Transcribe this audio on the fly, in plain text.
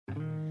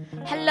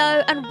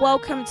Hello and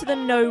welcome to the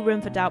No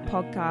Room for Doubt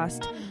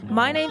podcast.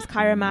 My name's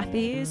Kyra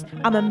Matthews.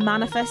 I'm a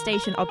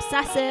manifestation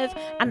obsessive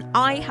and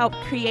I help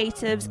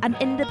creatives and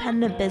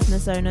independent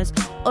business owners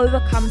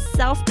overcome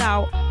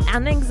self-doubt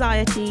and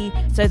anxiety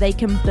so they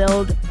can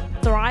build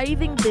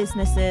thriving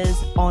businesses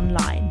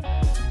online.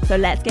 So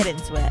let's get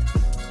into it.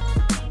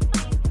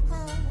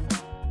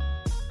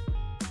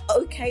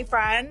 Okay,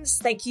 friends,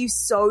 thank you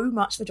so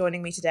much for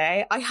joining me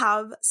today. I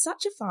have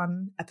such a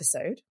fun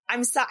episode.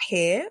 I'm sat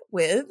here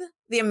with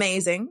the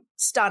amazing,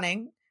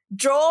 stunning,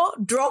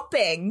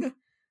 jaw-dropping,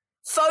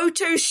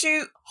 photo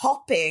shoot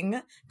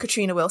hopping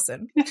Katrina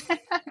Wilson.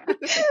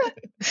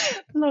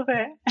 Love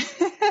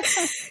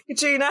it.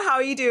 Katrina, how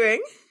are you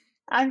doing?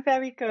 I'm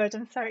very good.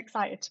 I'm so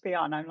excited to be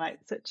on. I'm like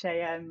such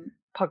a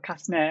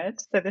podcast nerd.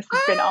 So this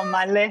has been on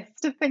my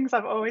list of things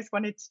I've always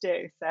wanted to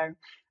do. So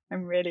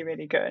I'm really,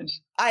 really good.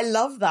 I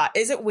love that.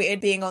 Is it weird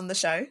being on the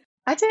show?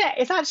 I don't know.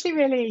 It's actually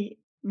really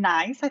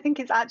nice. I think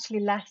it's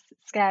actually less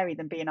scary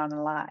than being on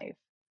a live.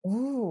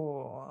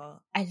 Ooh,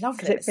 I love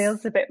this. It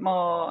feels a bit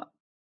more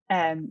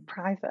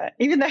private,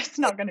 even though it's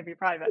not going to be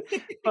private.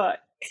 But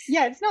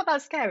yeah, it's not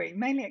that scary,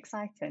 mainly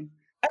exciting.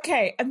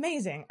 Okay,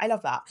 amazing. I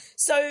love that.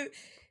 So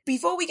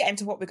before we get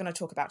into what we're going to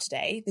talk about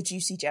today, the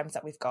juicy gems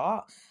that we've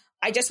got,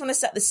 I just want to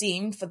set the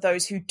scene for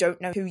those who don't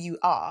know who you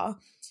are.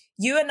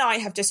 You and I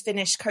have just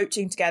finished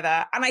coaching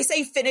together. And I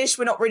say finished,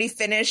 we're not really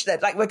finished.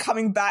 That like we're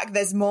coming back.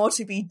 There's more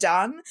to be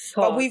done.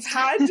 But we've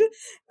had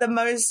the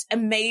most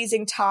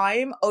amazing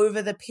time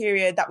over the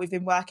period that we've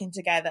been working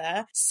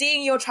together,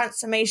 seeing your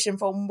transformation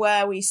from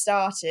where we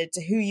started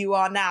to who you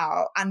are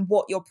now and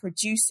what you're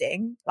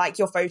producing, like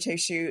your photo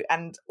shoot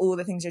and all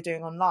the things you're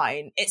doing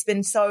online. It's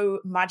been so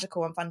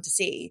magical and fun to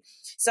see.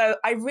 So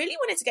I really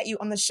wanted to get you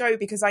on the show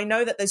because I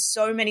know that there's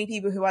so many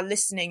people who are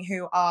listening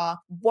who are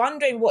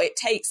wondering what it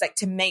takes like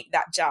to make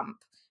that jump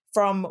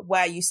from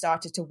where you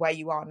started to where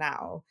you are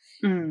now.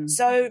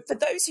 So for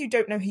those who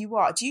don't know who you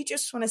are, do you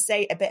just want to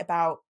say a bit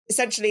about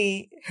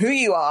essentially who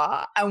you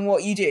are and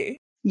what you do?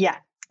 Yeah,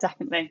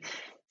 definitely.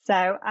 So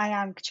I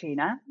am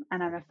Katrina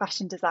and I'm a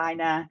fashion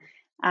designer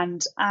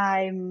and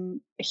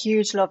I'm a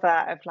huge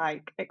lover of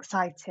like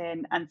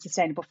exciting and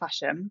sustainable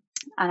fashion.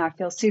 And I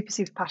feel super,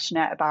 super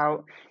passionate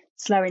about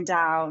slowing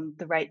down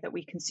the rate that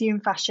we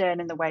consume fashion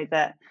and the way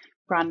that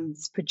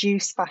brands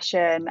produce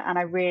fashion. And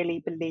I really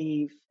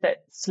believe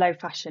that slow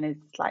fashion is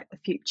like the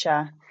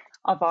future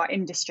of our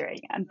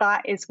industry. And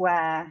that is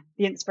where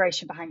the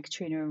inspiration behind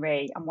Katrina and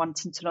Ree and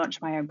wanting to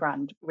launch my own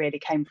brand really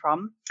came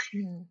from.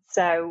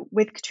 So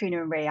with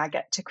Katrina and Ree, I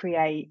get to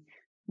create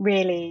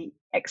really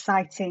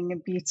exciting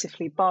and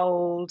beautifully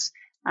bold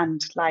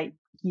and like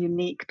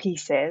unique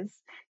pieces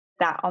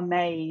that are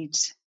made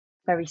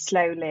very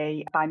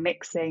slowly by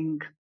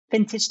mixing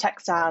vintage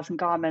textiles and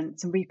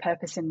garments and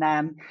repurposing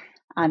them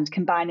and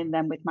combining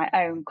them with my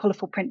own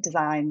colourful print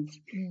designs.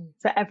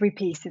 So every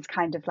piece is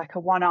kind of like a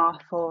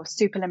one-off or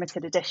super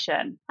limited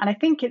edition. And I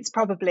think it's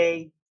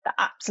probably the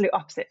absolute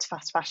opposite to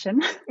fast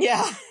fashion.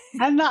 Yeah.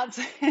 And that's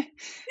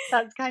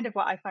kind of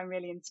what I find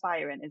really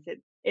inspiring, is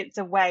it's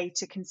a way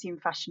to consume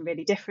fashion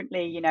really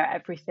differently. You know,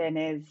 everything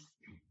is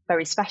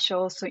very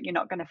special, so you're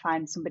not going to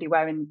find somebody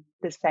wearing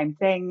the same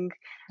thing.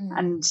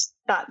 And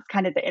that's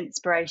kind of the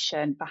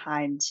inspiration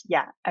behind,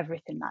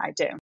 everything that I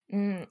do.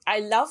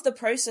 I love the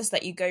process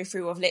that you go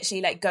through of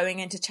literally like going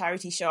into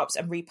charity shops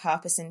and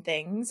repurposing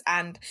things.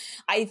 And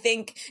I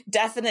think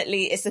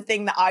definitely it's a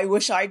thing that I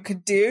wish I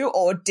could do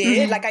or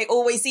did. Like I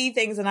always see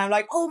things and I'm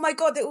like, oh my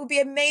God, it would be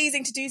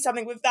amazing to do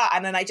something with that.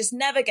 And then I just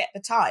never get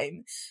the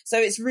time. So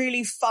it's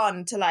really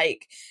fun to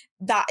like,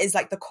 that is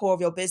like the core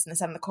of your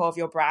business and the core of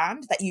your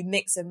brand, that you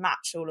mix and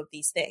match all of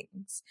these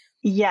things.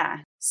 Yeah.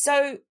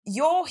 So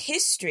your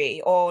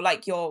history or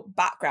like your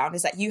background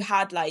is that you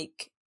had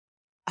like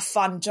a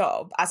fun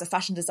job as a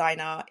fashion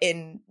designer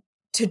in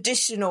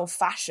traditional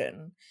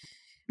fashion.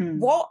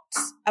 What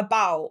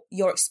about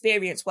your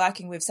experience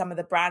working with some of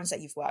the brands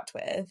that you've worked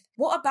with?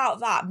 What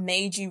about that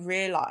made you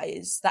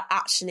realize that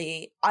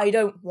actually I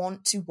don't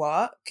want to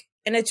work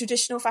in a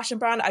traditional fashion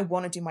brand? I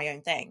want to do my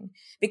own thing.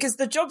 Because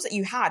the jobs that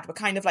you had were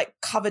kind of like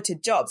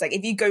coveted jobs. Like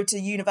if you go to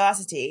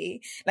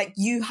university, like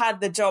you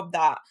had the job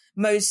that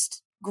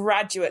most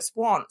graduates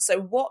want. So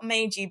what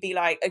made you be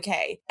like,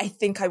 okay, I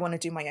think I want to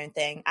do my own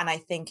thing and I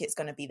think it's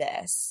going to be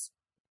this?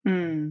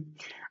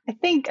 I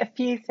think a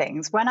few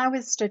things. When I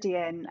was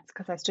studying,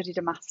 because I studied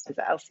a master's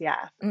at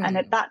LCF, and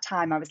at that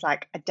time I was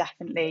like, I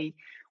definitely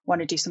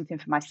want to do something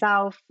for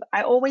myself.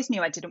 I always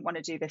knew I didn't want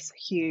to do this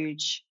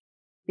huge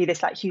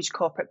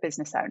corporate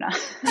business owner.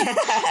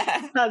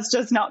 That's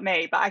just not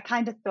me. But I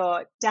kind of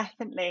thought,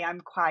 definitely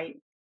I'm quite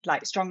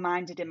like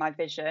strong-minded in my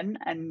vision,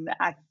 and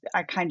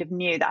I kind of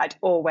knew that I'd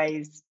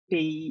always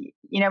be,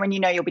 when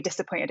you'll be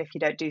disappointed if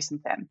you don't do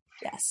something.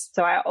 Yes.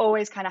 So I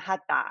always kind of had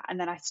that. And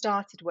then I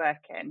started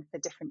working for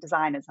different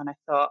designers and I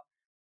thought,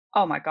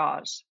 oh my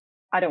God,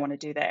 I don't want to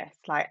do this.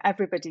 Like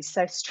everybody's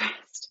so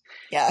stressed.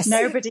 Yes.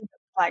 Nobody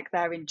looks like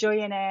they're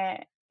enjoying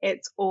it.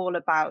 It's all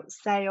about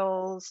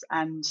sales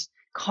and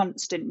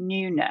constant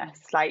newness.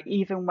 Like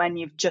even when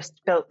you've just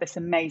built this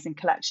amazing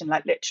collection,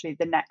 like literally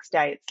the next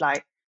day, it's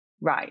like,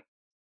 right,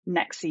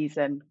 next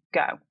season,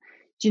 go.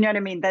 Do you know what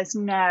I mean?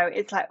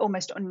 It's like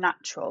almost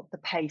unnatural, the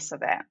pace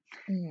of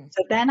it.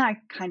 So then I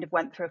kind of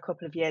went through a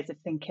couple of years of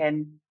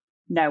thinking,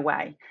 no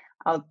way,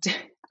 I'll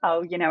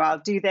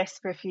do this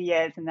for a few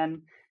years and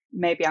then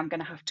maybe I'm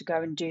going to have to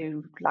go and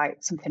do like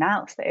something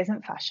else that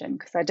isn't fashion,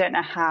 because I don't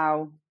know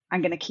how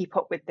I'm going to keep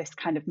up with this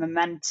kind of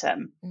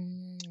momentum.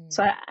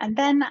 And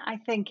then I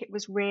think it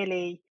was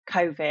really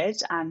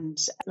COVID, and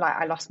like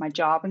I lost my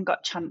job and got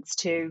a chance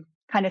to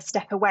kind of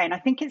step away. And I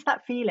think it's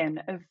that feeling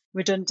of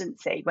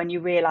redundancy when you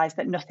realize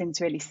that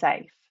nothing's really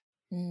safe.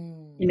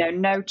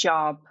 No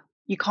job,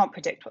 you can't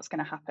predict what's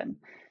going to happen.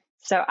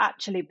 So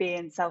actually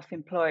being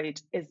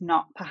self-employed is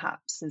not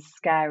perhaps as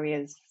scary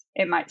as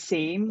it might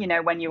seem,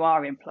 when you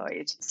are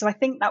employed. So I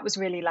think that was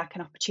really like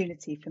an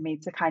opportunity for me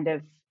to kind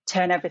of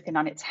turn everything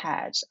on its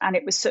head. And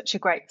it was such a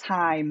great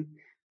time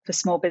for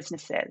small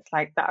businesses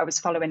like that I was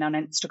following on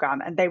Instagram,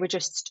 and they were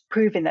just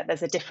proving that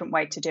there's a different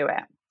way to do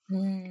it.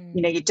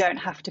 You don't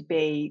have to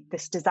be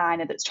this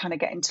designer that's trying to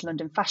get into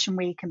London Fashion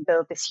Week and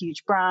build this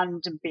huge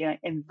brand and be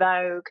in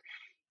Vogue.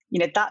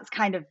 That's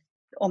kind of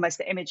almost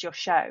the image you're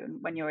shown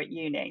when you're at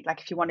uni.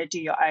 Like if you want to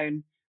do your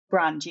own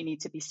brand, you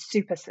need to be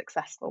super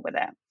successful with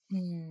it.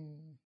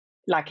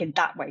 Like in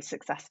that way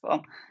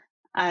successful.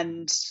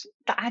 And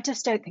I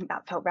just don't think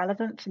that felt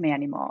relevant for me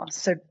anymore.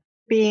 So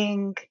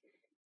being,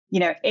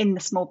 in the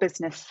small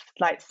business,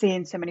 like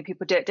seeing so many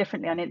people do it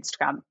differently on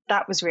Instagram,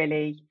 that was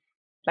really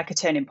like a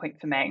turning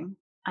point for me.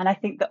 And I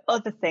think the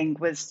other thing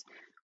was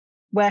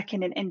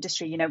working in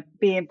industry,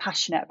 being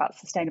passionate about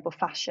sustainable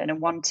fashion and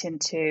wanting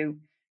to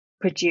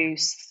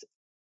produce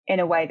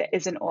in a way that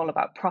isn't all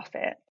about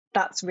profit.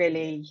 That's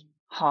really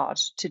hard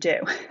to do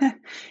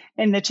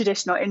in the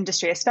traditional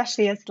industry,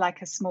 especially as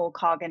like a small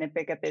cog in a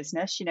bigger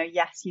business.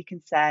 Yes, you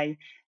can say,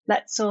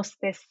 let's source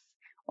this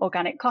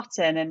organic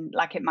cotton, and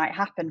like it might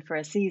happen for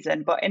a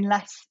season, but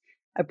unless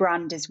a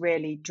brand is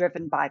really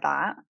driven by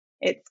that,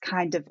 it's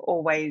kind of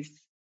always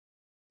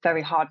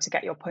very hard to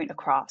get your point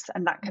across,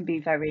 and that can be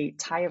very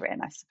tiring,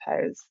 I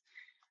suppose.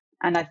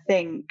 And I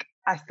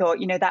thought,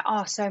 there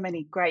are so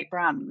many great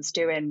brands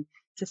doing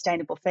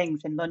sustainable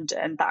things in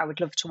London that I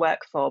would love to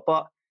work for,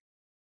 but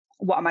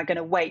what am I going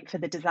to wait for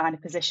the designer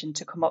position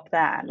to come up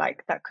there?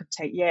 Like that could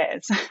take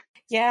years.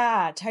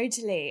 Yeah,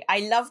 totally. I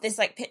love this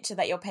like picture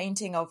that you're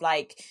painting of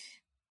like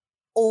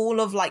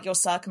all of like your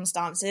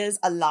circumstances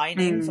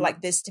aligning for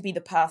like this to be the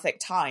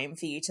perfect time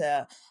for you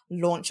to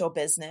launch your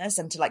business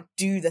and to like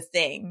do the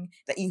thing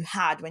that you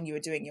had when you were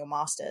doing your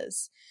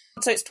master's.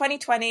 So it's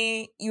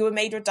 2020, you were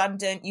made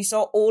redundant, you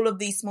saw all of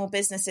these small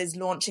businesses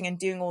launching and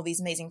doing all these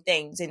amazing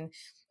things, and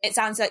it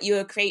sounds like you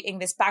were creating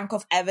this bank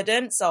of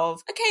evidence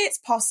of, okay, it's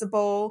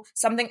possible,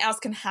 something else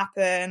can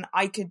happen,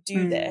 I could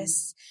do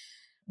this.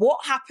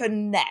 What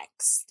happened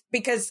next?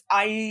 Because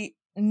I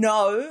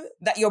know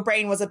that your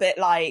brain was a bit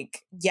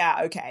like,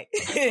 yeah, okay.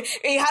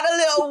 You had a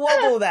little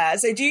wobble there.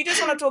 So do you just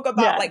want to talk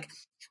about like,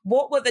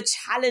 what were the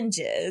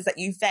challenges that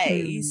you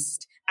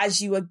faced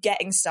as you were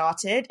getting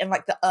started in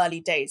like the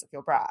early days of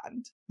your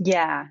brand?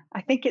 Yeah,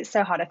 I think it's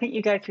so hard. I think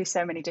you go through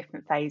so many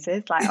different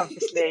phases. Like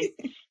obviously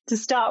to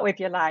start with,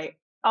 you're like,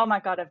 oh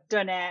my God, I've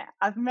done it.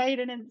 I've made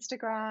an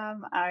Instagram.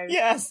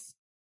 Yes.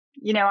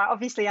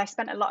 Obviously I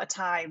spent a lot of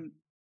time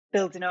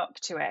building up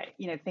to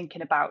it,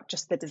 thinking about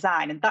just the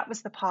design. And that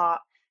was the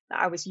part that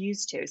I was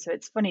used to. So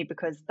it's funny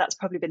because that's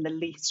probably been the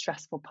least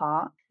stressful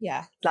part.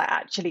 Yeah. Like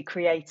actually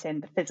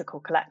creating the physical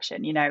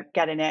collection,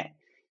 getting it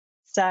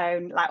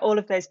sewn, like all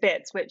of those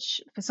bits,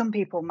 which for some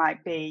people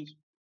might be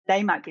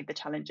the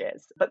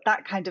challenges. But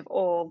that kind of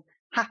all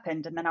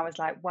happened. And then I was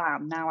like, wow,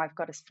 now I've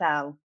got to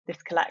sell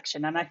this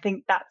collection. And I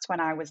think that's when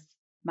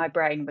my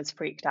brain was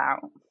freaked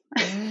out.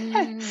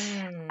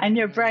 And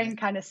your brain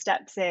kind of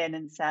steps in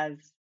and says,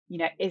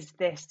 is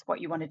this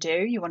what you want to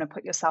do? You want to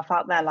put yourself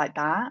out there like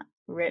that?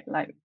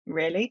 Really?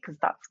 Because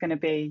that's going to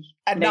be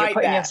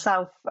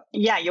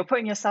you're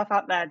putting yourself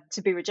out there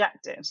to be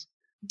rejected.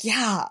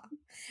 Yeah.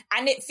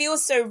 And it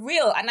feels so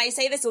real. And I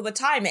say this all the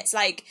time. It's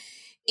like,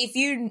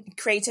 if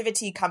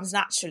creativity comes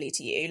naturally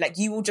to you, like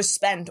you will just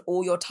spend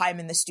all your time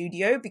in the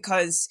studio,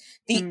 because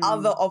the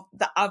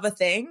other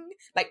thing,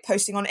 like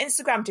posting on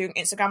Instagram, doing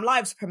Instagram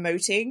lives,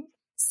 promoting,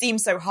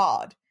 seems so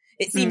hard.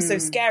 It seems so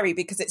scary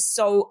because it's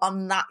so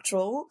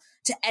unnatural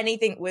to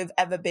anything we've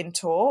ever been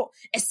taught,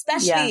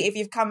 especially if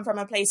you've come from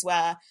a place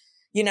where,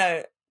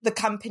 the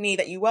company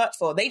that you worked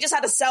for, they just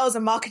had a sales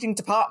and marketing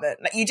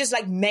department. Like you just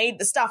like made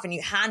the stuff and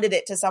you handed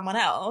it to someone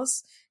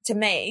else to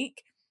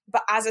make.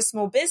 But as a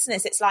small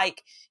business, it's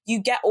like you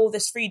get all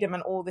this freedom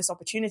and all this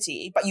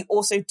opportunity, but you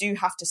also do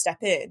have to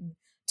step in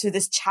to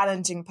this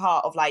challenging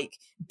part of like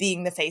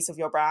being the face of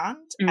your brand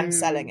and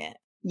selling it.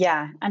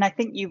 Yeah. And I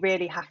think you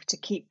really have to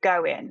keep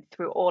going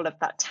through all of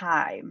that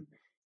time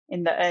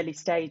in the early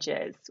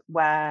stages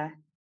where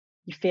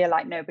you feel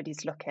like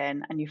nobody's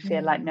looking and you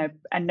feel like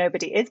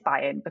nobody is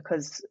buying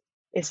because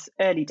it's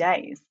early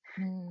days.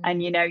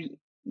 And,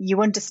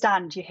 you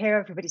understand, you hear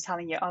everybody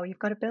telling you, oh, you've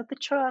got to build the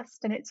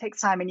trust and it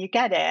takes time, and you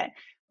get it,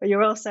 but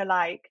you're also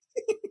like,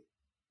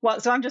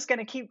 what, so I'm just going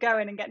to keep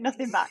going and get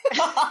nothing back.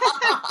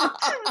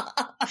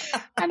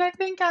 And I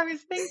think I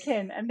was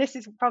thinking, and this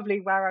is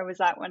probably where I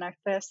was at when I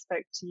first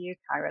spoke to you,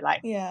 Kyra,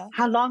 like,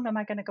 how long am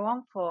I going to go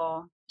on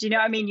for? Do you know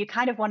what I mean? You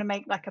kind of want to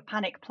make like a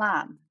panic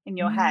plan in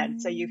your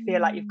head, so you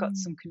feel like you've got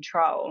some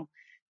control,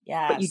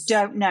 but you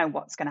don't know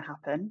what's going to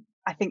happen.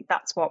 I think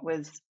that's what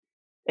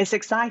it's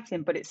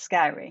exciting, but it's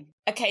scary.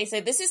 Okay,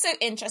 so this is so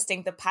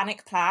interesting, the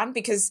panic plan,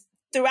 because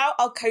throughout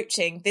our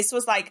coaching, this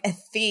was like a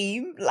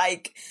theme,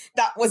 like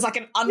that was like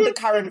an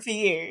undercurrent for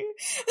you.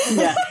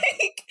 Yeah.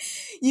 Like,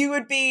 you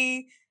would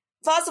be,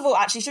 first of all,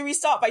 actually, should we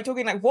start by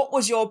talking like, what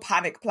was your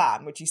panic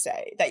plan, would you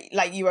say, that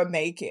like you were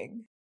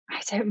making?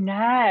 I don't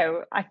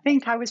know. I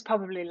think I was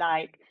probably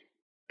like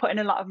putting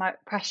a lot of my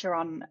pressure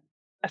on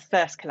a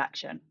first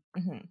collection.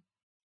 Mm-hmm.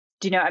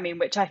 Do you know what I mean?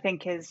 Which I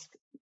think is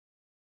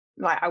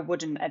like, I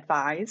wouldn't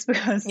advise,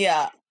 because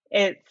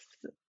it's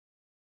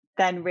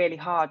then really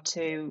hard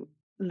to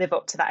live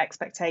up to that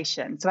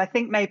expectation. So I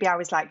think maybe I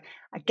was like,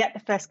 I get the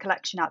first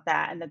collection out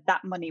there and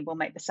that money will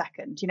make the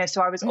second, you know.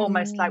 So I was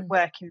almost like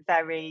working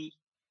very,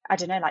 I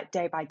don't know, like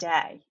day by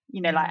day,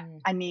 you know, like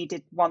I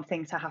needed one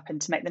thing to happen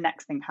to make the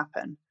next thing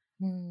happen.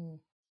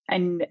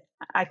 And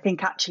I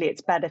think actually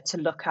it's better to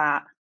look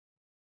at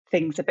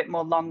things a bit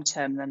more long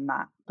term than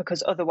that,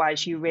 because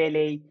otherwise you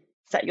really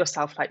set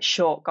yourself like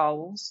short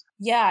goals.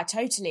 Yeah,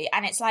 totally.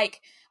 And it's like,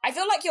 I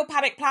feel like your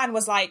panic plan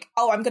was like,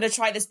 oh, I'm going to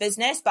try this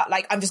business, but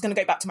like, I'm just going to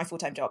go back to my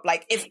full-time job.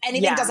 Like, if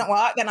anything doesn't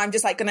work, then I'm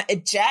just like going to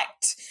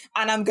eject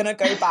and I'm going to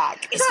go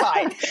back. It's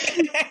fine.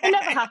 It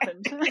never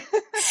happened.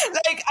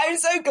 Like, I'm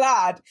so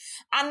glad.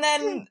 And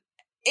then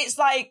it's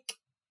like,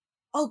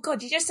 oh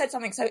God, you just said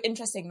something so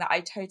interesting that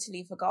I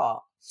totally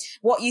forgot.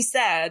 What you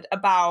said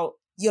about,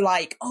 you're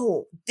like,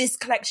 oh, this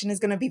collection is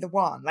going to be the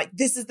one. Like,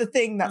 this is the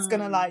thing that's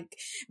going to like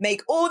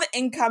make all the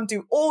income,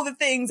 do all the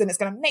things, and it's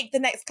going to make the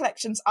next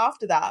collections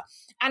after that.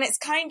 And it's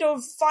kind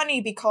of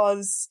funny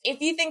because if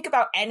you think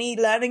about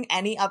learning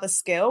any other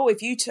skill,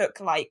 if you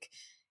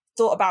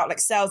thought about like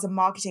sales and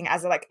marketing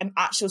as like an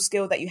actual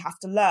skill that you have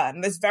to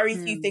learn, there's very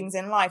few things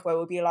in life where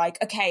we'll be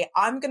like, okay,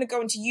 I'm going to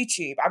go into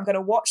YouTube, I'm going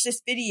to watch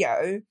this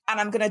video and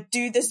I'm going to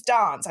do this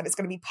dance and it's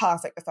going to be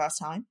perfect the first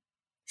time.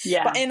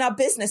 Yeah. But in our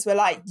business, we're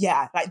like,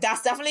 yeah, like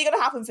that's definitely going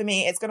to happen for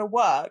me. It's going to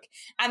work.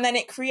 And then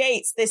it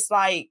creates this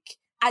like,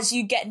 as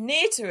you get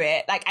near to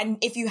it, like, and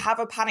if you have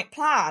a panic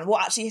plan,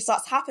 what actually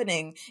starts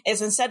happening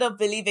is instead of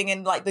believing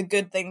in like the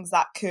good things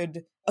that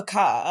could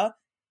occur,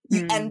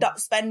 you end up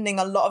spending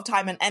a lot of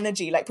time and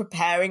energy like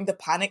preparing the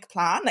panic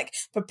plan, like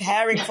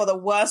preparing for the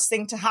worst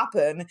thing to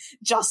happen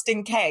just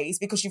in case,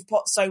 because you've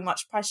put so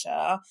much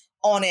pressure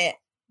on it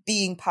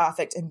being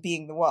perfect and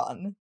being the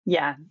one.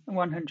 Yeah,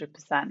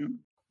 100%.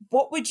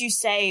 What would you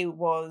say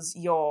was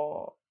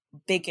your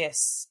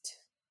biggest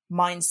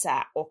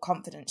mindset or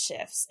confidence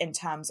shifts in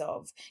terms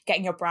of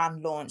getting your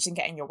brand launched and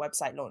getting your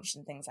website launched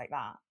and things like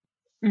that?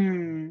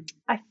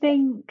 I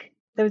think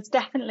there was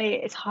definitely,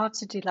 it's hard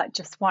to do like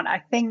just one. I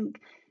think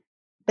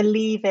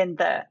believing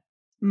that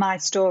my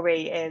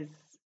story is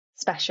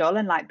special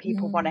and like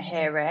people want to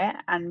hear it,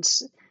 and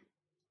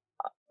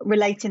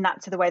relating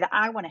that to the way that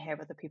I want to hear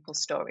other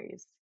people's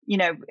stories. You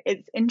know,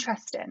 it's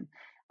interesting.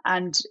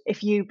 And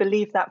if you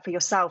believe that for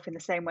yourself in the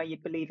same way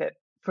you'd believe it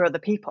for other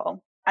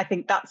people, I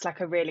think that's like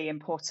a really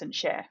important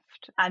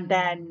shift. And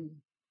then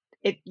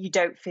you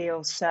don't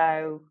feel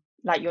so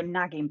like you're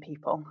nagging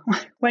people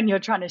when you're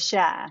trying to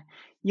share.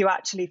 You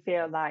actually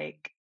feel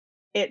like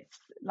it's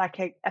like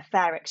a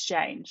fair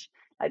exchange,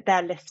 like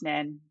they're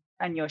listening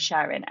and you're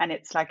sharing, and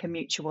it's like a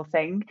mutual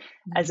thing,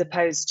 as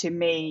opposed to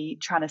me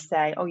trying to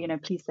say, oh, you know,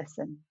 please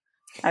listen.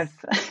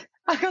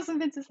 I've got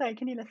something to say.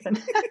 Can you listen?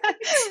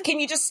 Can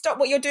you just stop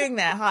what you're doing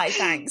there? Hi,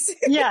 thanks.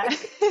 Yeah.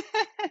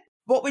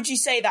 What would you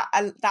say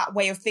that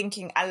way of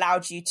thinking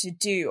allowed you to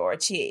do or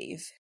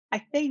achieve? I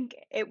think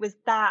it was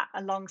that,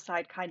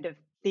 alongside kind of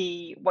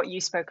what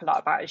you spoke a lot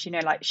about is, you know,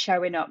 like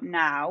showing up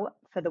now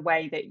for the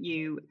way that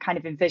you kind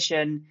of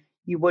envision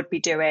you would be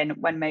doing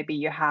when maybe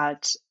you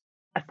had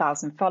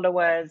 1,000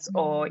 followers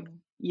or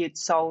you'd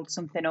sold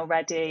something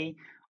already,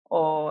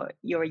 or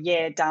you're a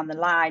year down the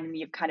line and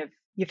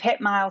you've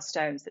hit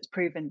milestones that's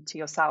proven to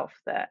yourself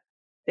that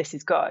this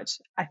is good.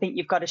 I think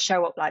you've got to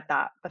show up like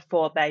that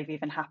before they've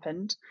even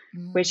happened,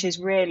 which is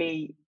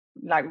really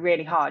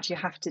hard. You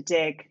have to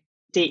dig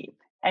deep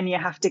and you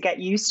have to get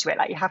used to it.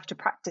 Like, you have to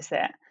practice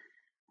it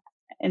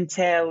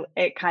until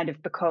it kind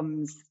of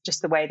becomes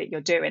just the way that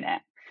you're doing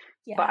it.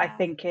 Yeah. But I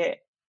think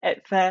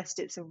at first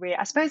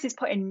I suppose it's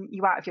putting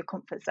you out of your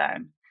comfort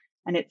zone,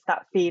 and it's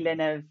that feeling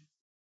of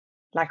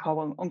like,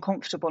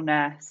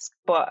 uncomfortableness.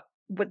 But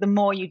the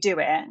more you do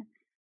it,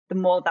 the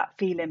more that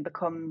feeling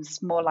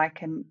becomes more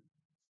like an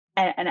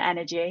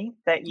energy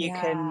that you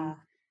can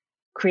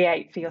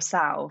create for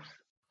yourself.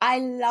 I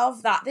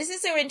love that. This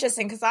is so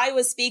interesting because I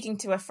was speaking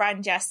to a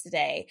friend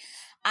yesterday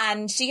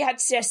And she had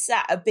just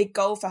set a big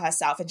goal for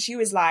herself. And she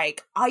was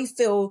like, I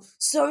feel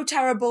so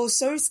terrible,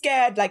 so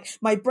scared. Like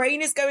my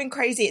brain is going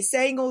crazy. It's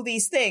saying all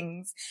these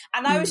things.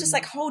 And I was just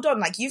like, hold on,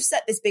 like you've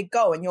set this big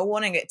goal and you're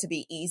wanting it to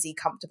be easy,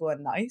 comfortable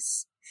and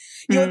nice.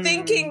 You're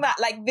thinking that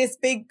like this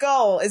big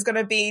goal is going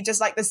to be just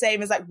like the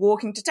same as like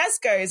walking to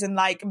Tesco's and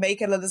like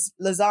make a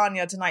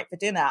lasagna tonight for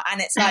dinner. And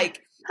it's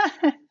like,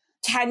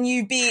 can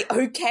you be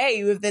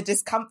okay with the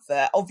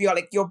discomfort of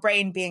your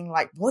brain being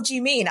like, what do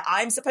you mean?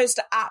 I'm supposed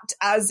to act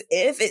as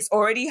if it's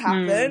already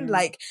happened.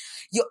 Like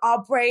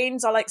our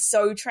brains are like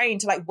so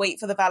trained to like wait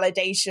for the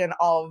validation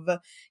of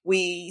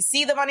we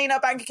see the money in our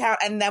bank account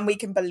and then we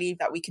can believe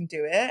that we can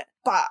do it.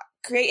 But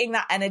creating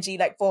that energy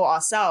like for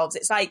ourselves,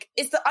 it's like,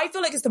 I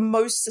feel like it's the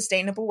most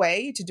sustainable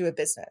way to do a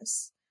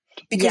business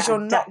because you're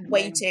not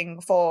waiting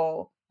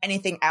for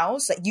anything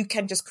else. Like you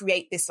can just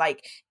create this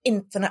like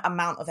infinite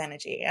amount of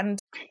energy. And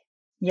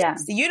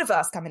it's the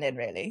universe coming in,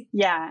 really.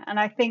 Yeah. And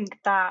I think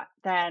that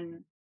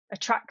then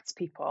attracts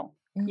people.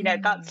 You know,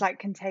 that's like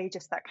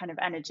contagious, that kind of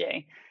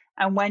energy.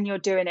 And when you're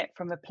doing it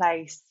from a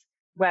place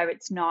where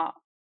it's not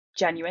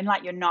genuine,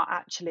 like you're not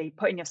actually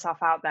putting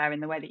yourself out there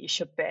in the way that you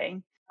should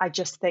be, I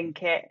just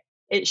think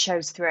it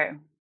shows through.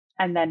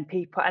 And then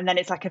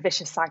it's like a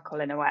vicious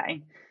cycle in a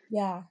way.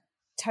 Yeah,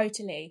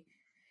 totally.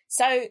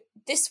 So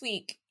this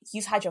week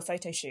you've had your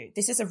photo shoot.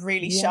 This is a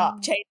really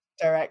sharp change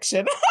of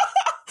direction.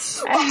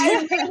 But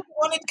I really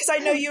wanted, because I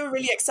know you were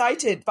really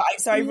excited, but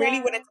I really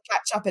wanted to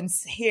catch up and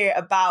hear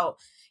about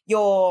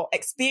your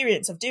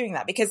experience of doing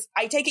that, because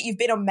I take it you've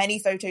been on many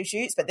photo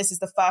shoots, but this is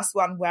the first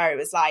one where it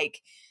was like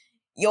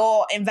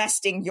you're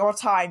investing your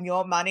time,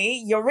 your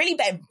money, you're really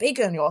betting big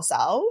on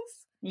yourself,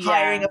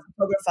 hiring a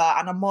photographer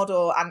and a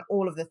model and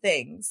all of the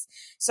things.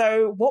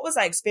 So what was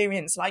that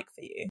experience like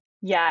for you?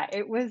 Yeah,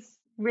 it was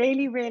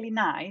really, really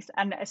nice.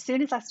 And as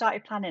soon as I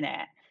started planning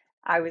it,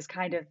 I was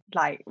kind of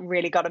like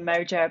really got a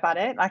mojo about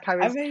it. Like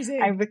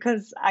Amazing.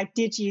 Because I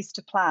did used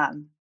to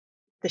plan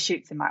the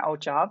shoots in my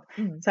old job.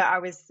 So I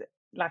was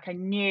like, I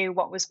knew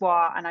what was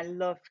what, and I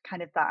love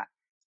kind of that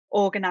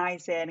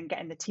organizing and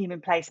getting the team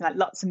in place and like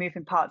lots of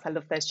moving parts. I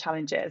love those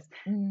challenges.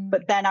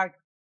 But then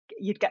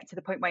you'd get to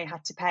the point where you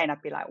had to pay and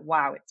I'd be like,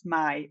 wow, it's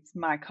my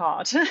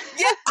card. Yeah.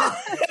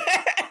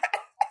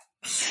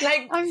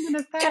 Like, I'm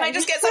gonna pay. Can I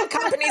just get some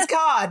company's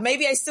card?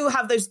 Maybe I still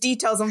have those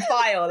details on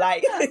file.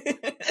 Like,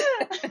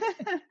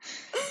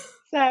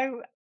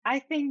 so I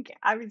think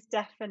I was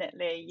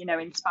definitely, you know,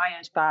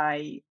 inspired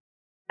by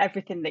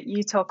everything that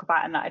you talk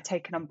about and that I've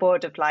taken on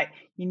board of like,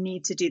 you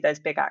need to do those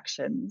big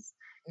actions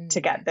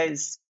to get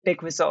those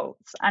big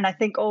results. And I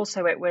think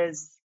also it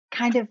was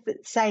kind of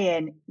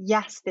saying,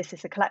 yes, this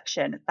is a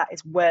collection that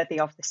is worthy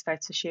of this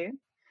photo shoot.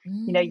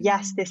 You know,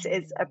 yes, this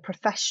is a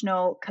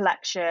professional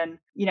collection,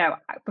 you know,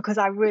 because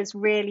I was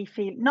really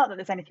feeling, not that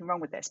there's anything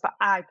wrong with this, but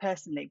I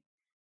personally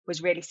was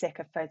really sick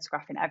of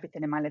photographing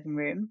everything in my living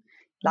room.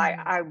 Like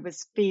I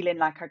was feeling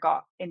like I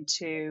got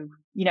into,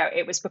 you know,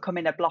 it was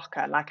becoming a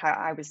blocker. Like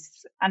I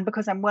was, and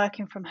because I'm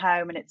working from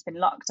home and it's been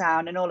locked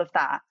down and all of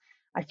that,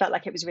 I felt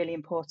like it was really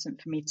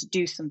important for me to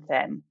do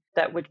something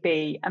that would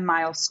be a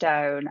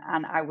milestone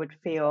and I would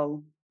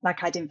feel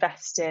like I'd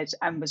invested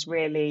and was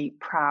really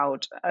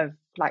proud of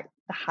like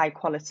the high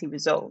quality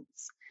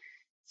results.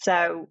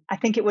 So I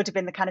think it would have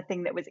been the kind of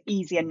thing that was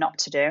easier not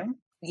to do.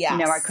 Yes. You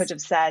know, I could have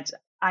said,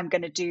 I'm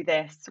going to do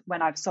this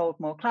when I've sold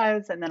more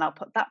clothes and then I'll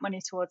put that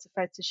money towards a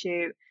photo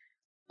shoot.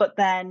 But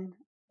then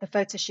the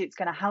photo shoot's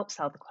going to help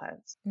sell the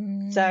clothes.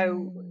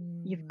 So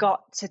you've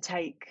got to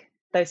take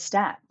those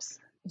steps.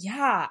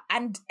 Yeah.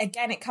 And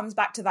again, it comes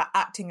back to that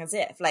acting as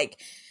if, like,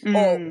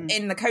 or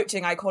in the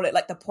coaching, I call it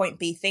like the point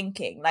B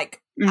thinking,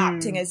 like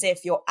acting as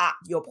if you're at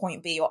your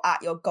point B, you're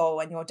at your goal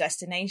and your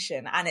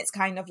destination. And it's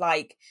kind of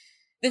like,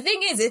 the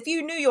thing is, if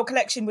you knew your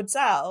collection would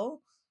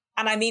sell,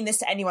 and I mean this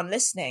to anyone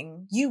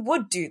listening, you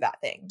would do that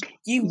thing.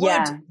 You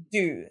would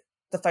do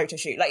the photo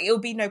shoot. Like, it'll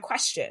be no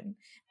question.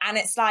 And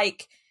it's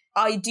like,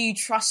 I do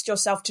trust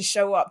yourself to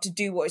show up, to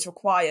do what is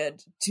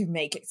required to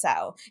make it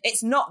sell.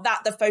 It's not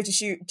that the photo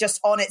shoot just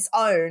on its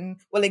own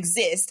will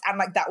exist and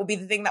like that will be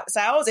the thing that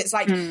sells. It's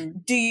like,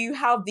 do you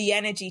have the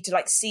energy to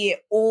like see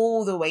it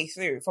all the way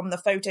through, from the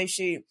photo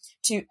shoot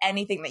to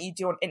anything that you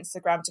do on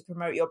Instagram to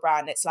promote your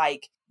brand? It's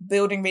like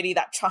building really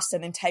that trust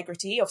and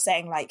integrity of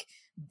saying like,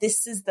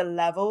 this is the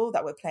level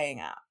that we're playing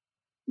at.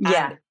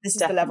 Yeah, this is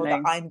definitely the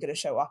level that I'm going to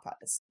show up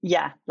as.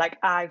 Yeah, like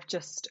I've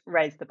just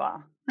raised the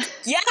bar.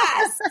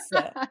 Yes,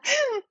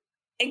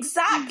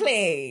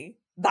 exactly.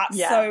 That's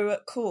so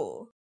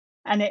cool.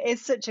 And it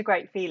is such a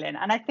great feeling.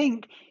 And I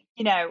think,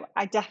 you know,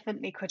 I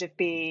definitely could have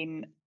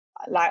been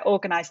like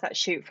organised that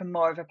shoot from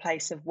more of a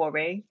place of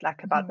worry,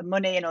 like about the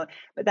money and all.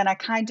 But then I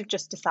kind of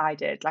just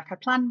decided, like I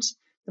planned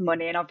the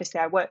money and obviously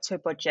I worked to a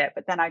budget,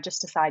 but then I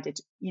just decided,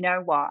 you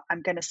know what,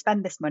 I'm going to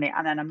spend this money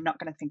and then I'm not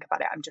going to think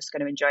about it. I'm just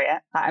going to enjoy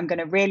it. Like, I'm going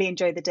to really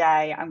enjoy the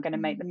day. I'm going to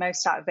make the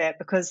most out of it,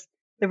 because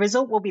the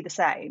result will be the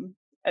same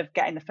of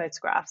getting the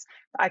photographs.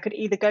 But I could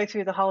either go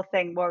through the whole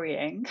thing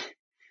worrying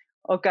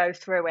or go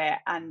through it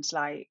and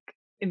like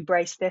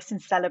embrace this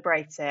and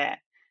celebrate it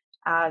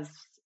as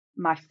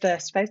my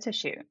first photo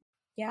shoot.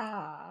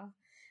 Yeah.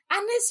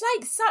 And it's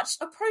like such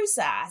a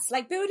process.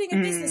 Like building a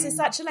business is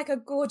such a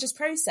gorgeous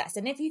process.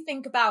 And if you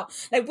think about,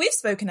 like, we've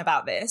spoken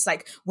about this,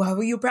 like, where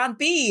will your brand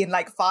be in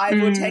like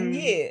 5 or 10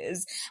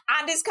 years?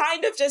 And it's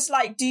kind of just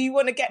like, do you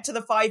want to get to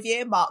the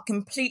 5-year mark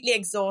completely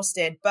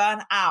exhausted,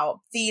 burnt out,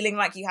 feeling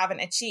like you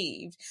haven't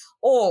achieved?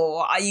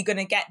 Or are you going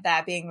to get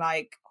there being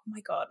like, oh my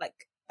God,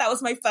 like, that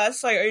was my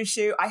first photo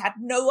shoot. I had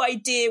no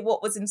idea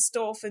what was in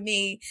store for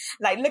me.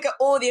 Like, look at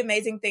all the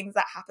amazing things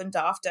that happened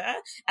after.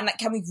 And like,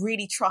 can we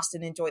really trust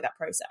and enjoy that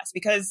process?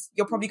 Because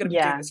you're probably going to be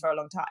doing this for a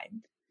long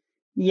time.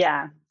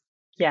 Yeah.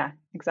 Yeah,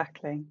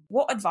 exactly.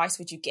 What advice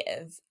would you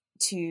give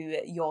to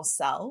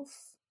yourself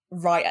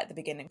right at the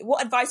beginning?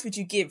 What advice would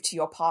you give to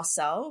your past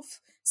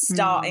self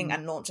starting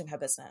and launching her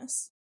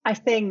business? I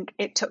think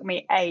it took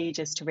me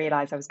ages to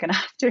realize I was going to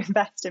have to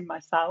invest in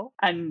myself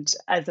and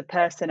as a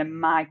person and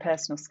my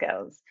personal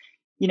skills.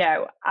 You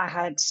know, I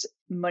had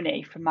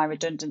money from my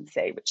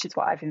redundancy, which is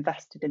what I've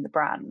invested in the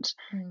brand.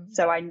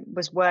 So I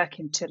was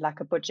working to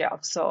like a budget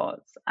of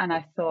sorts. And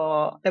I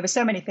thought there were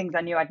so many things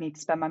I knew I'd need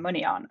to spend my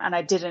money on. And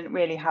I didn't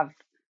really have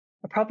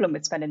a problem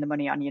with spending the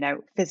money on, you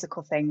know,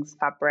 physical things,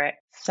 fabric,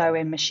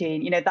 sewing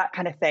machine, you know, that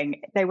kind of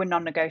thing. They were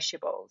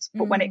non-negotiables.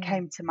 But when it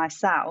came to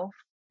myself,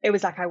 it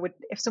was like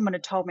if someone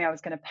had told me I was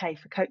going to pay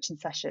for coaching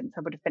sessions,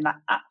 I would have been like,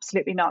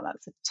 absolutely not.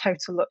 That's a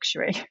total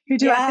luxury. Who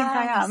do I think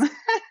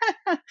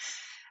I am?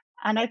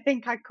 And I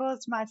think I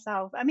caused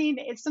myself, I mean,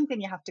 it's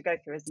something you have to go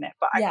through, isn't it?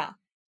 But I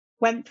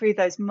went through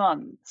those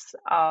months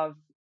of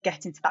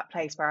getting to that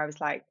place where I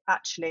was like,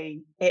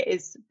 actually, it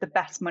is the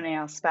best money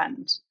I'll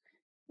spend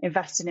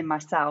investing in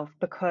myself,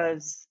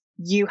 because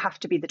you have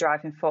to be the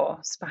driving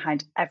force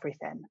behind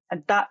everything.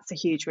 And that's a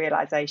huge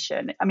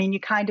realization. I mean, you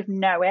kind of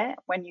know it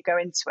when you go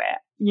into it.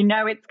 You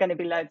know it's going to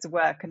be loads of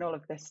work and all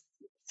of this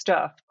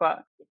stuff,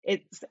 but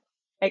it's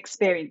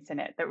experiencing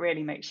it that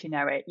really makes you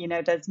know it. You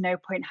know, there's no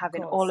point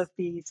having all of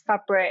these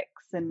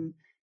fabrics and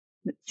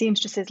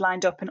seamstresses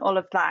lined up and all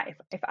of that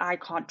if I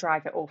can't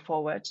drive it all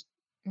forward.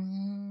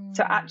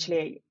 So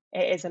actually,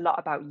 it is a lot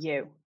about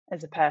you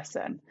as a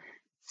person.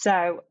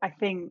 So I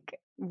think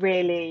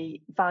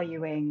really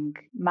valuing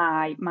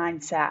my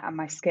mindset and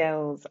my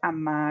skills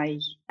and my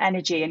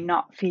energy and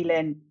not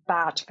feeling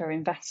bad for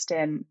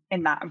investing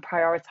in that and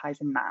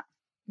prioritizing that.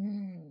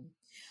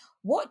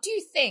 What do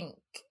you think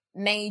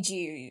made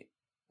you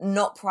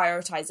not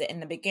prioritize it in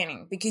the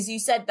beginning? Because you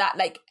said that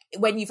like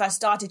when you first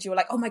started, you were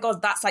like, oh my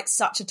God, that's like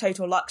such a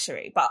total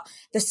luxury. But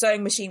the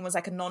sewing machine was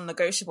like a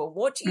non-negotiable.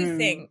 What do you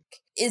think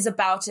is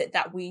about it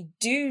that we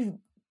do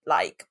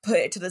like put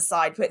it to the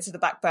side, put it to the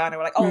back burner?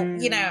 We're like, oh,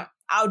 you know,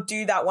 I'll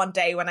do that one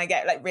day when I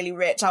get like really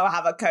rich. I'll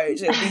have a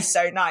coach. It'll be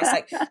so nice.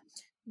 Like,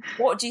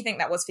 what do you think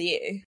that was for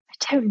you?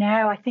 I don't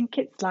know. I think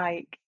it's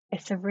like,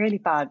 it's a really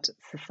bad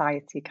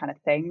society kind of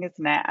thing,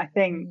 isn't it? I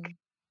think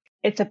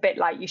it's a bit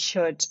like you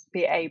should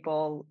be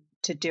able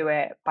to do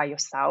it by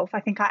yourself. I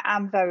think I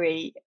am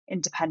very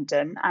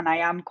independent, and I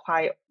am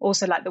quite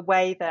also like the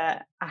way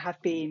that I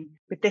have been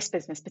with this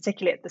business,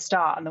 particularly at the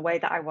start, and the way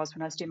that I was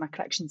when I was doing my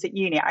collections at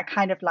uni. I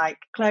kind of like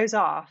close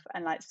off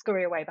and like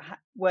scurry away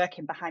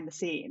working behind the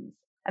scenes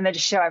and then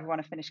just show everyone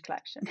a finished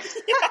collection.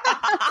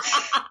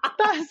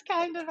 That's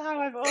kind of how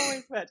I've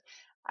always been.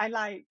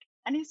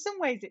 And in some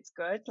ways it's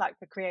good, like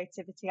for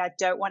creativity. I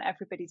don't want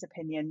everybody's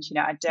opinions, you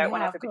know, I don't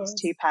want everybody's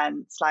 2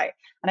 pence. Like,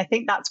 and I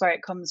think that's where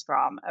it comes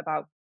from,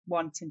 about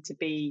wanting to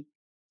be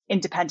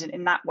independent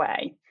in that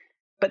way.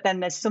 But then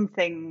there's some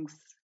things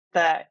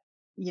that,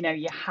 you know,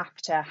 you have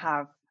to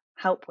have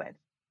help with.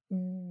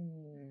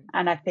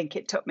 And I think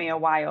it took me a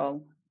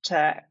while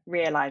to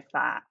realize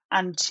that,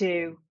 and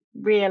to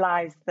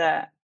realize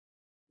that,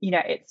 you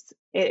know, it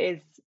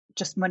is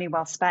just money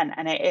well spent.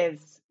 And it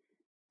is.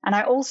 And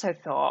I also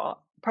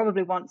thought,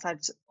 probably once I'd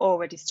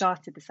already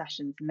started the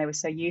sessions and they were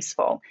so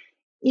useful,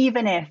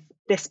 even if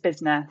this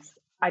business,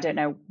 I don't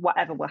know,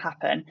 whatever will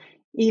happen,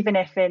 even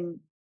if in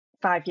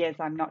 5 years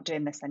I'm not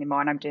doing this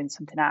anymore and I'm doing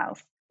something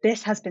else,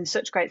 this has been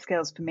such great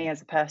skills for me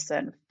as a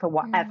person for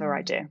whatever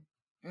I do.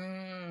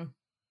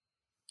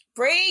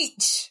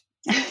 Breach.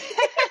 I'm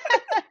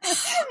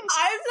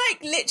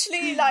like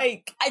literally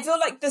like, I feel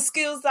like the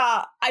skills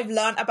that I've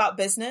learned about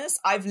business,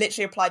 I've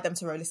literally applied them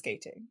to roller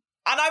skating.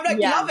 And I'm like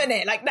loving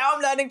it. Like now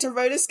I'm learning to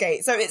roller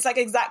skate. So it's like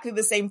exactly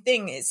the same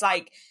thing. It's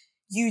like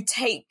you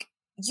take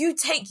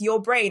your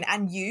brain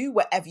and you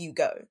wherever you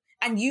go.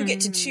 And you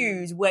get to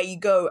choose where you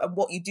go and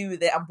what you do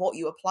with it and what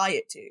you apply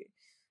it to.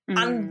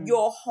 And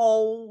your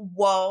whole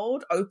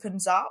world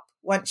opens up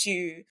once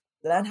you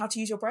learn how to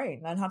use your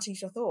brain, learn how to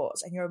use your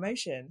thoughts and your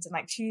emotions, and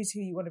like choose who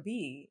you want to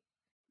be.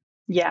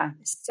 Yeah.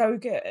 It's so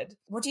good.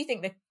 What do you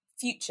think the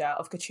future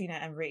of Katrina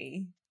and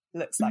Ree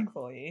looks like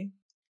for you?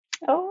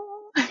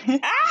 Oh,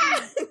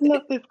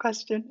 love this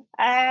question.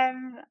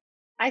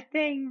 I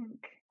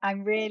think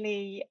I'm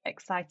really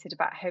excited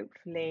about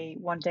hopefully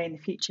one day in the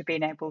future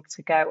being able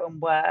to go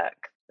and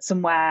work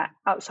somewhere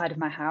outside of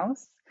my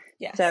house.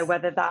 Yes. So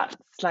whether that's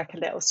like a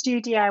little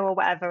studio or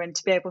whatever, and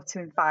to be able to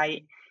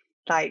invite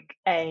like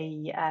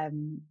a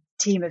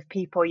team of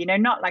people, you know,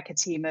 not like a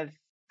team of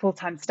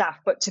full-time staff,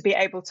 but to be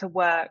able to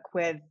work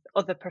with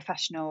other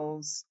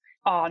professionals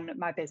on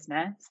my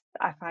business.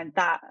 I find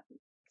that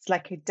it's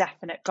like a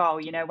definite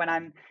goal. You know, when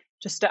I'm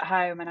just at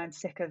home and I'm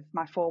sick of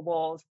my four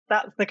walls,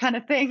 that's the kind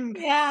of thing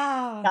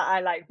Yeah. that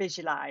I like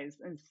visualize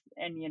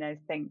and you know,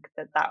 think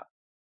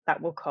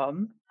that will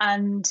come.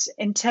 And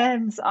in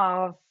terms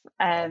of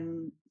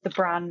the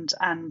brand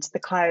and the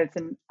clothes,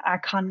 and I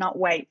cannot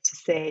wait to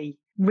see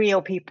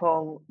real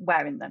people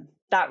wearing them.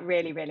 That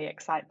really, really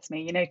excites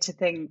me, you know, to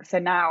think. So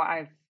now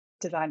I've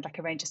designed like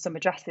a range of summer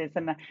dresses,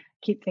 and I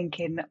keep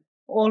thinking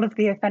all of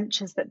the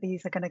adventures that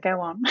these are going to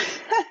go on.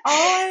 Oh,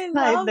 I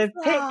like love the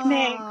that.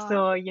 picnics,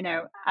 or, you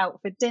know,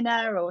 out for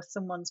dinner, or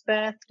someone's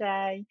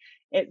birthday.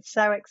 It's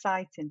so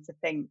exciting to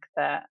think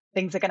that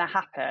things are going to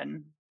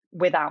happen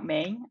without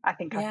me. I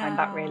think I find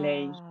that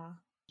really,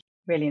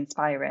 really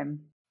inspiring.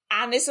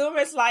 And it's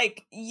almost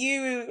like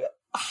you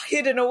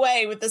hidden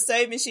away with the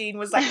sewing machine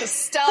was like the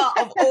start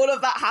of all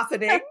of that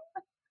happening,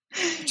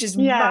 which is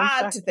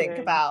mad exactly. to think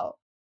about.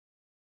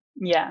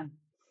 Yeah.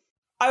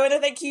 I want to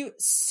thank you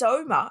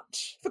so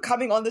much for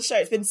coming on the show.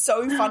 It's been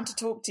so fun to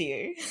talk to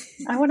you.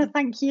 I want to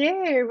thank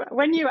you.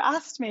 When you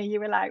asked me, you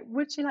were like,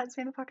 would you like to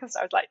be on the podcast?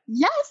 I was like,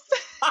 yes.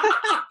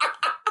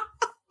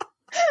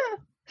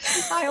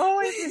 I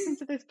always listen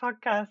to this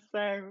podcast,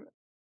 so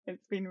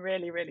it's been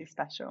really, really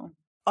special.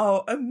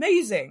 Oh,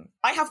 amazing.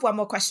 I have one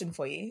more question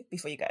for you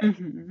before you go.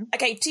 Mm-hmm.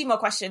 Okay, 2 more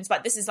questions,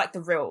 but this is like the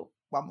real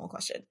one more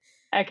question.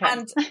 Okay.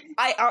 And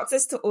I ask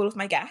this to all of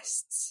my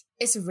guests.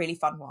 It's a really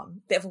fun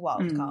one, bit of a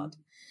wild card.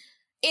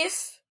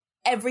 If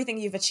everything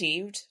you've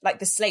achieved, like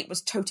the slate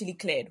was totally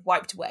cleared,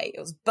 wiped away, it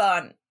was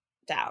burnt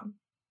down,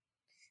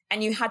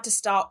 and you had to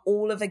start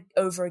all of it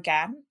over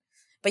again,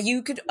 but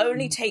you could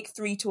only take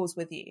 3 tools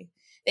with you.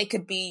 They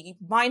could be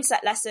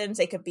mindset lessons,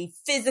 they could be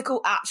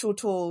physical, actual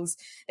tools,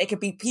 they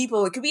could be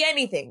people, it could be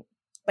anything,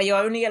 but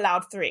you're only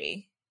allowed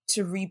 3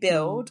 to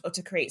rebuild or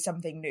to create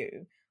something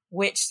new.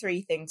 Which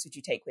 3 things would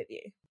you take with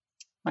you?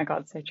 My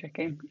God, so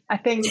tricky. I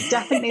think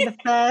definitely the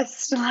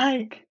first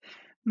like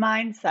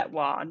mindset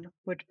one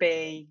would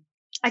be,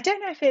 I don't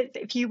know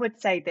if you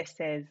would say this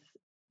is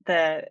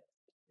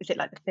it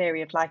like the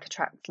theory of like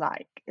attracts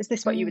like? Is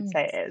this what you would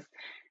say it is?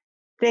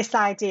 This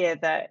idea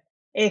that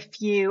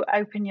if you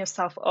open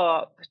yourself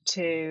up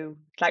to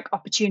like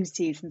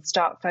opportunities and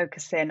start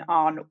focusing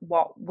on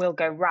what will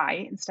go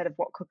right instead of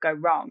what could go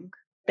wrong,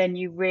 then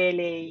you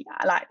really,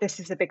 like, this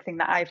is a big thing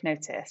that I've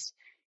noticed.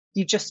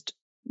 You just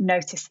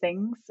notice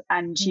things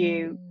and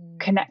you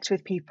connect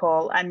with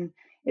people. And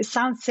it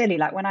sounds silly.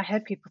 Like when I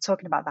heard people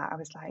talking about that, I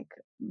was like,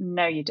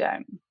 no, you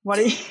don't. What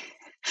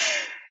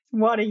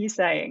are you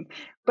saying?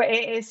 But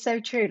it is so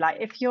true.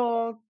 Like if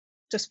you're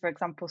just, for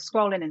example,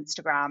 scrolling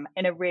Instagram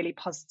in a really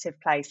positive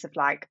place of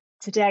like,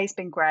 today's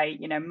been great,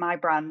 you know, my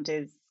brand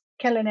is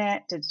killing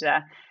it,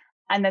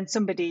 and then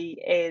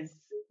somebody is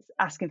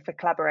asking for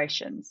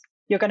collaborations,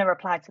 you're going to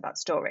reply to that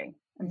story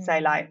and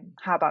say like,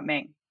 how about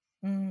me?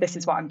 This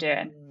is what I'm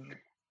doing.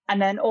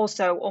 And then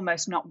also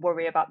almost not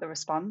worry about the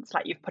response,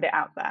 like you've put it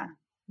out there.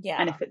 Yeah.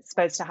 And if it's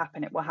supposed to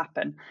happen, it will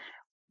happen.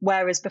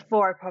 Whereas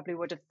before I probably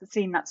would have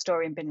seen that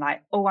story and been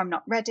like, oh, I'm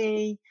not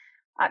ready.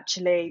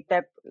 Actually,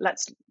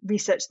 let's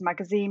research the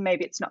magazine.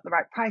 Maybe it's not the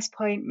right price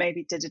point.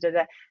 Maybe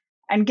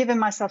and giving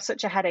myself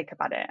such a headache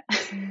about it.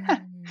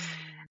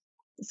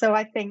 So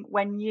I think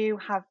when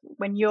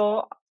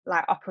you're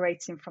like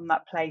operating from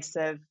that place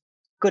of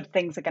good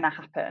things are going to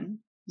happen,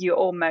 you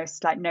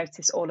almost like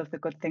notice all of the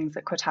good things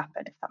that could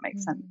happen, if that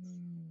makes sense.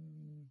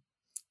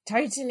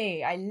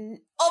 Totally. I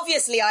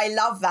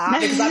love that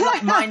because I'm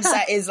like,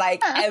 mindset is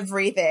like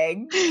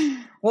everything.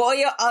 What are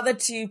your other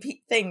 2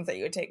 things that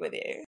you would take with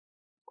you?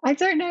 I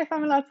don't know if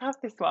I'm allowed to have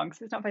this one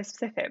because it's not very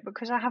specific, but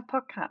because I have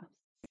podcasts.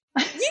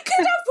 You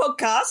could have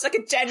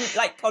podcasts,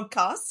 like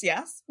podcasts,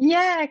 yes.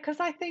 Yeah, because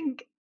I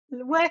think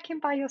working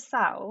by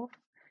yourself,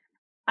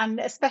 and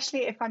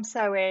especially if I'm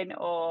sewing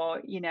or,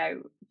 you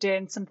know,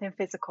 doing something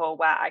physical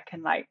where I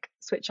can like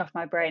switch off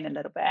my brain a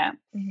little bit,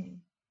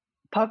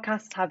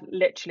 podcasts have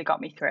literally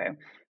got me through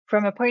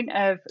from a point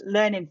of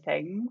learning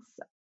things,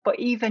 but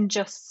even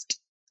just,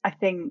 I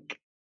think,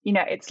 you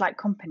know, it's like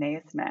company,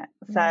 isn't it?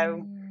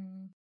 So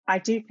I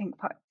do think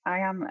I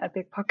am a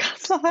big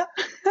podcast lover.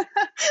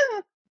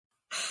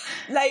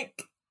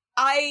 Like,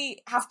 I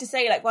have to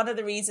say, like, one of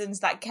the reasons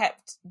that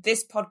kept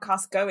this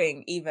podcast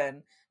going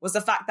even was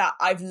the fact that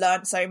I've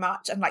learned so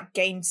much and like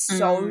gained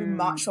so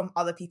much from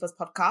other people's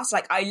podcasts.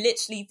 Like, I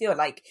literally feel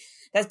like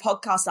there's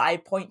podcasts that I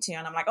point to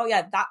and I'm like, oh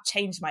yeah, that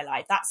changed my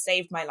life. That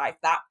saved my life.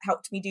 That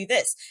helped me do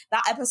this.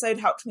 That episode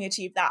helped me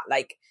achieve that.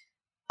 Like,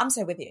 I'm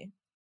so with you.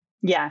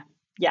 Yeah.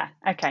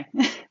 Okay.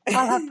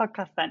 I'll have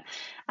podcasts then.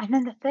 And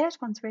then the third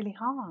one's really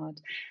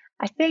hard.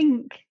 I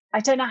think, I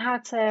don't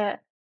know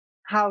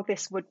how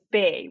this would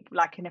be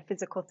like in a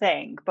physical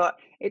thing, but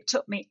it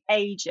took me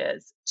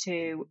ages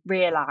to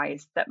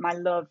realize that my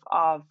love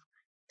of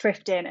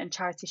thrifting and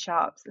charity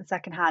shops and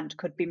secondhand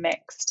could be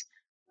mixed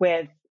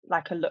with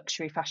like a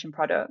luxury fashion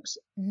product.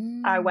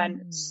 I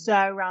went so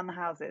around the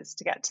houses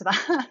to get to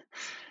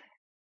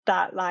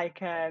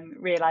that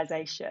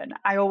realization.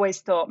 I always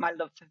thought my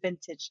love for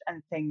vintage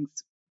and things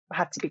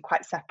had to be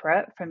quite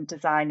separate from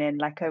designing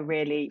like a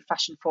really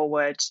fashion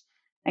forward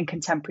and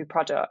contemporary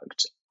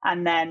product.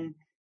 And then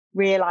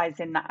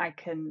realizing that I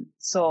can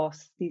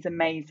source these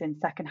amazing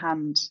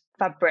secondhand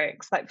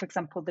fabrics. Like, for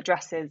example, the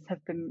dresses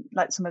have been,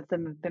 like, some of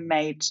them have been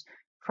made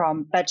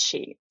from bed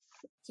sheets.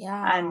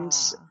 Yeah. And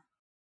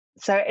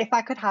so if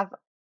I could have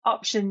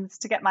options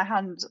to get my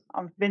hand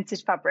on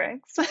vintage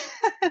fabrics,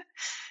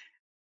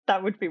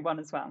 that would be one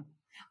as well.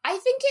 I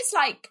think it's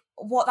like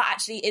what that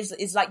actually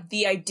is like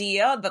the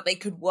idea that they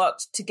could work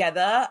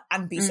together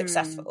and be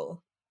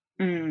successful.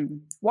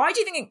 Why do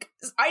you think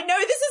I know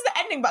this is the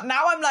ending, but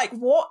now I'm like,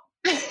 what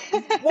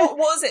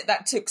was it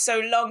that took so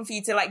long for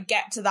you to like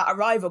get to that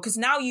arrival? Because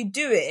now you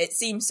do it, it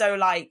seems so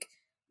like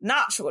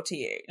natural to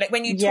you. Like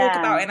when you talk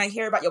about it and I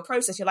hear about your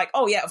process, you're like,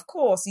 oh yeah, of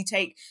course you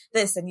take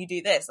this and you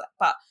do this.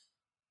 But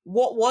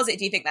what was it,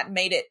 do you think, that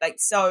made it like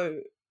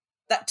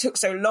that took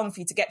so long for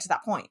you to get to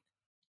that point?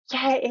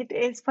 Yeah,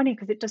 it's funny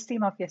because it does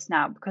seem obvious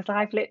now, because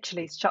I've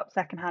literally shopped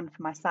secondhand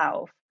for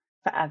myself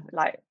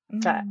forever,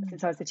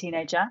 since I was a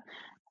teenager.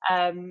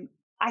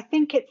 I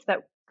think it's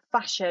that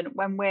fashion,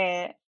 when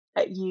we're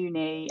at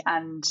uni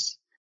and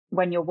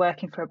when you're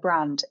working for a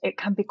brand, it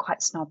can be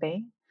quite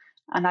snobby.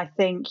 And I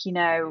think,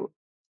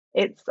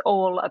 it's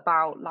all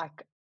about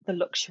like the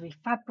luxury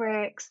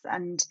fabrics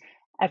and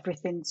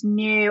everything's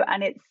new.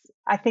 And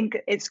I think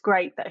it's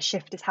great that a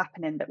shift is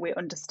happening, that we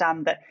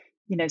understand that,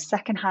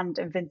 secondhand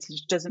and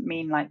vintage doesn't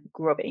mean like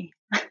grubby.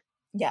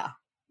 Yeah.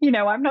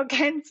 I'm not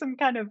getting some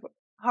kind of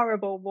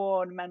horrible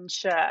worn men's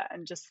shirt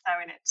and just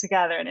sewing it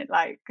together and it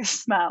like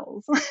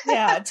smells.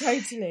 Yeah,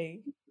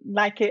 totally.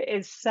 Like, it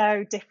is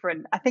so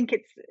different. I think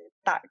it's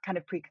that kind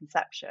of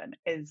preconception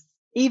is,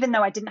 even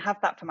though I didn't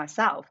have that for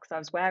myself because I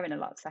was wearing a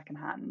lot of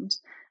secondhand,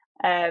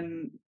 I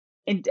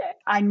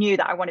knew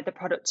that I wanted the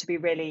product to be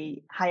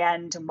really high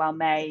end and well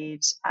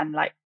made and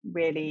like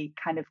really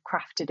kind of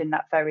crafted in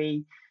that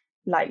very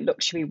like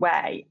luxury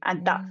way.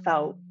 And that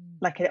felt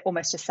like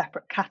almost a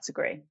separate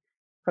category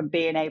from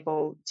being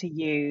able to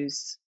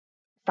use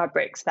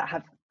fabrics that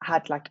have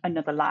had like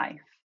another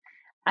life.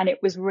 And it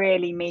was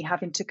really me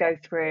having to go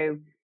through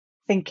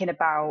thinking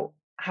about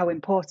how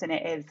important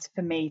it is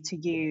for me to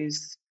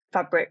use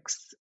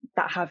fabrics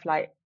that have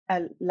like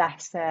a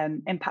less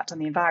impact on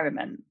the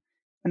environment.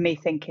 And me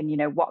thinking,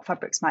 what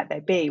fabrics might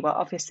they be? Well,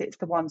 obviously it's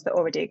the ones that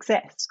already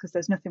exist, because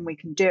there's nothing we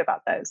can do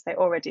about those. They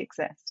already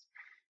exist.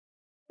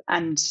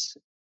 And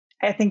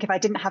I think if I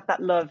didn't have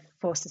that love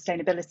for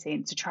sustainability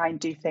and to try and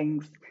do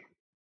things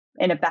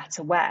in a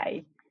better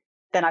way,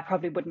 then I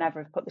probably would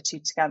never have put the two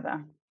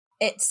together.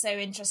 It's so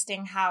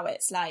interesting how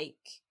it's like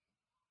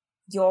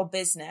your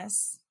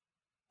business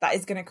that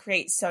is going to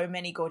create so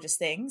many gorgeous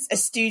things. A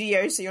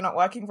studio, so you're not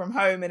working from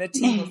home, and a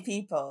team of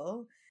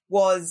people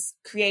was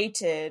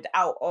created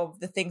out of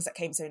the things that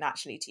came so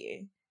naturally to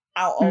you,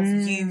 out of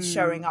you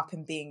showing up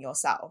and being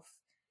yourself.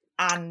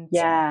 And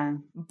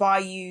by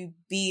you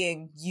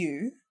being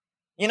you,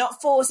 you're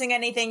not forcing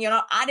anything, you're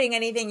not adding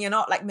anything, you're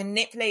not like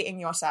manipulating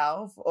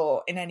yourself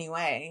or in any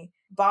way.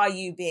 By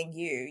you being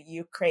you,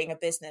 you're creating a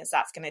business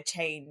that's going to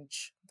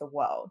change the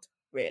world,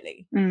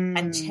 really,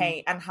 and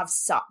change and have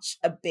such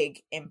a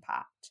big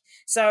impact.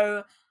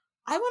 So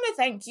I want to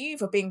thank you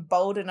for being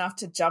bold enough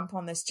to jump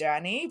on this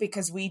journey,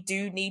 because we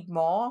do need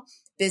more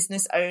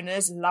business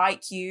owners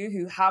like you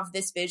who have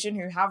this vision,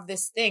 who have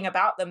this thing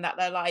about them that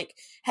they're like,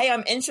 hey,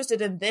 I'm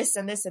interested in this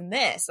and this and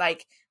this.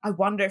 Like, I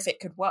wonder if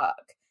it could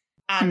work.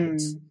 And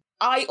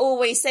I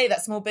always say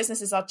that small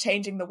businesses are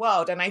changing the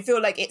world. And I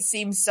feel like it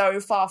seems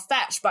so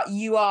far-fetched, but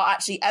you are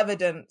actually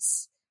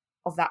evidence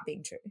of that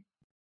being true.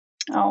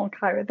 Oh,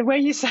 Kyra, the way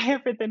you say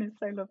everything is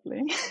so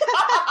lovely.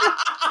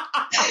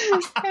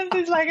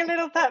 This is like a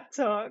little pep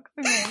talk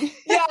for me.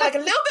 Yeah, like a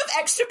little bit of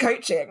extra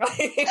coaching.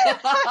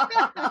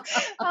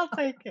 I'll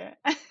take it.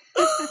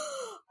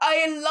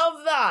 I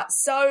love that.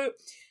 So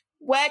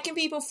where can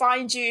people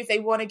find you if they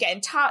want to get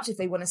in touch, if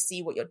they want to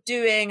see what you're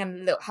doing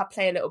and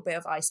play a little bit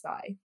of I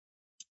Spy?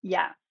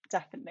 Yeah,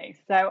 definitely.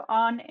 So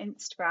on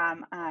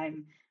Instagram,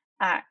 I'm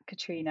at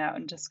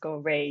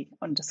Katrina_Ree_.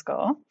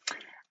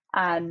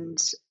 And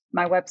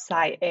my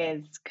website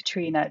is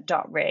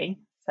katrina.ree.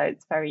 So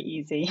it's very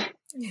easy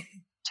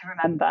to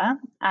remember.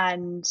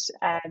 And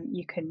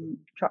you can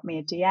drop me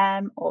a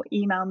DM or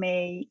email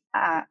me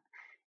at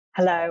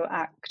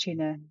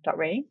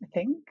hello@katrina.ree, I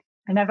think.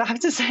 I never have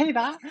to say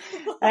that.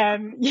 I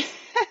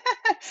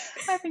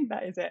think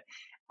that is it.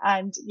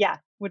 And yeah,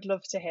 would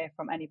love to hear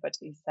from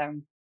anybody.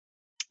 So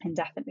and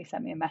definitely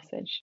send me a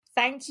message.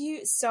 Thank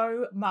you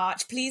so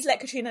much. Please let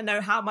Katrina know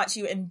how much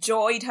you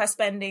enjoyed her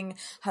spending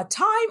her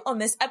time on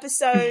this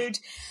episode.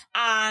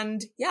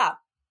 And yeah,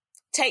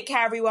 take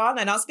care, everyone,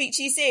 and I'll speak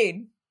to you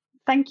soon.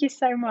 Thank you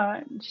so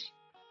much.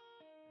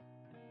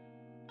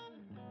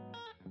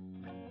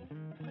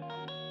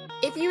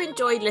 If you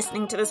enjoyed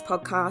listening to this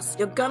podcast,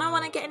 you're gonna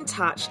want to get in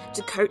touch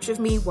to coach with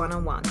me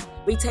one-on-one.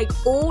 We take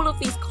all of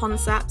these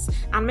concepts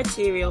and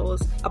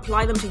materials,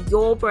 apply them to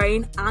your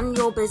brain and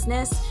your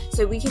business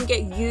so we can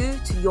get you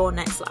to your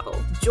next level.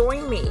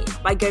 Join me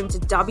by going to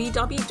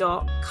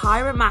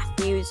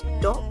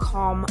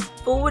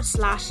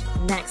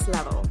www.kyramatthews.com/next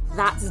level.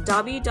 That's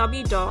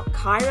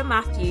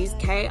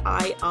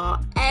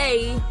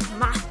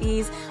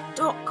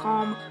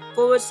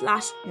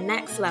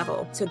www.kyramatthews.com/next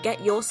level to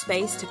get your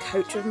space to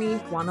coach with me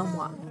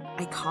one-on-one.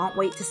 I can't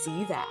wait to see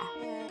you there.